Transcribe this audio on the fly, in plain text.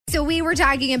So we were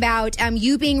talking about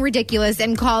you being ridiculous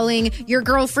and calling your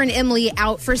girlfriend Emily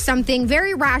out for something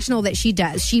very rational that she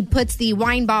does. She puts the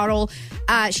wine bottle,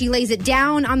 she lays it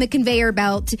down on the conveyor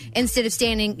belt instead of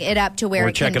standing it up to where Or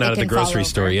it can, checking out it at the can fall grocery over.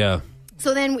 store, yeah.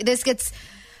 So then this gets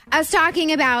us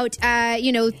talking about,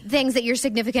 things that your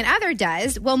significant other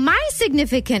does. Well, my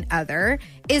significant other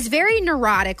is very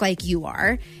neurotic like you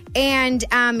are. And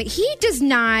he does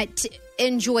not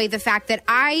enjoy the fact that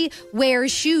I wear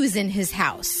shoes in his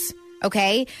house.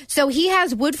 Okay? So he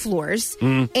has wood floors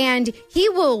and he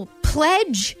will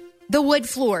pledge the wood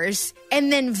floors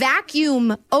and then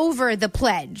vacuum over the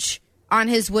pledge on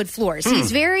his wood floors.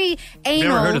 He's very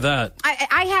anal. Never heard of that.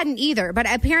 I hadn't either, but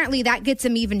apparently that gets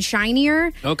him even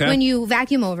shinier when you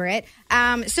vacuum over it.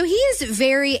 So he is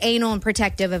very anal and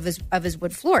protective of his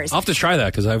wood floors. I'll have to try that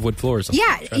because I have wood floors.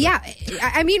 Yeah.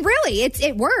 I mean, really,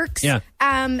 it works. Yeah.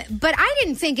 But I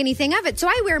didn't think anything of it. So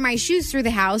I wear my shoes through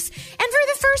the house. And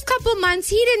for the first couple months,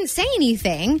 he didn't say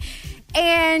anything.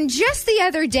 And just the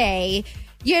other day,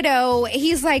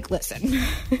 he's like, listen,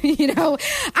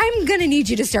 I'm going to need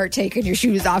you to start taking your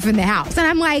shoes off in the house. And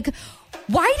I'm like,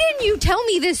 why didn't you tell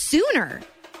me this sooner?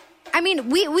 I mean,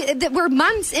 we're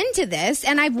months into this,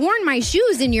 and I've worn my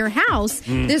shoes in your house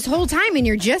this whole time, and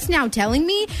you're just now telling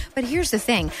me? But here's the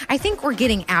thing. I think we're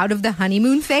getting out of the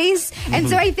honeymoon phase, and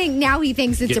so I think now he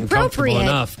thinks it's Getting appropriate. comfortable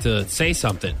enough to say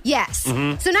something. Yes. So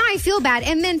now I feel bad.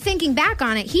 And then thinking back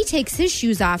on it, he takes his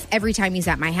shoes off every time he's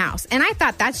at my house. And I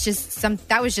thought that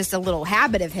was just a little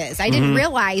habit of his. I didn't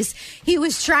realize he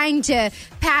was trying to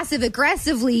passive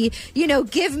aggressively,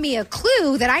 give me a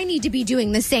clue that I need to be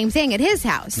doing the same thing at his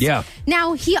house. Yeah.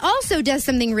 Now, he also does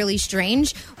something really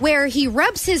strange where he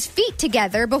rubs his feet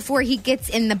together before he gets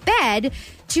in the bed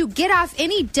to get off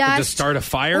any dust. To start a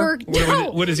fire?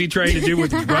 What is he trying to do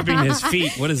with rubbing his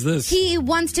feet? What is this? He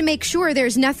wants to make sure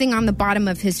there's nothing on the bottom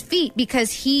of his feet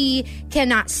because he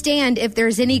cannot stand if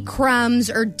there's any crumbs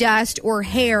or dust or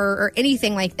hair or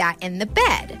anything like that in the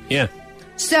bed. Yeah.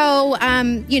 So,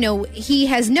 he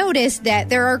has noticed that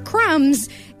there are crumbs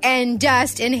and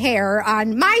dust and hair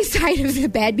on my side of the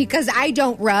bed because I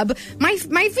don't rub my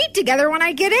feet together when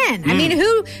I get in. I mean,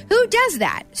 who does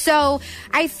that? So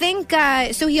I think,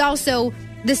 so he also,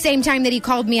 the same time that he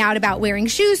called me out about wearing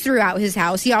shoes throughout his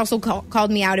house, he also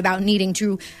called me out about needing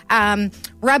to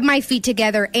rub my feet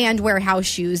together and wear house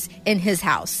shoes in his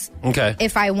house. Okay.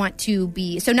 If I want to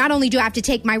be. So not only do I have to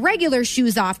take my regular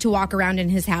shoes off to walk around in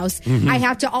his house, I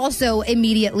have to also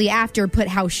immediately after put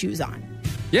house shoes on.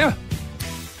 Yeah.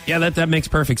 Yeah, that makes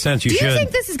perfect sense. You should. Do you think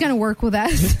this is going to work with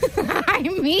us? I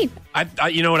mean, I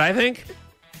you know what I think?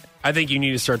 I think you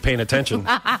need to start paying attention. And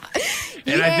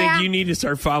I think you need to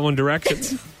start following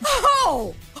directions.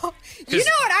 Oh, you know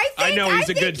what I think? I know he's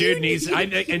a good dude, and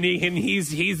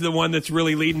he's the one that's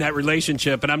really leading that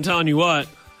relationship. And I'm telling you what,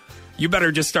 you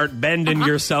better just start bending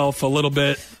yourself a little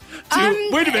bit.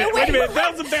 Wait a minute.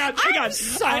 That was a bad. Hang on.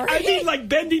 Sorry. I mean, like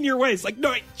bending your ways. Like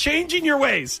no, changing your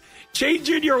ways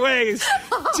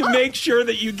to make sure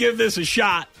that you give this a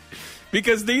shot.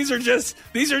 Because these are just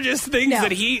things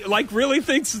that he really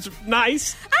thinks is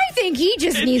nice. I think he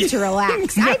just needs to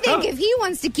relax. No. I think if he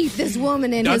wants to keep this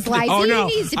woman in his life, he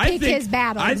needs to pick his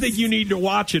battles. I think you need to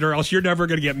watch it, or else you're never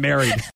going to get married.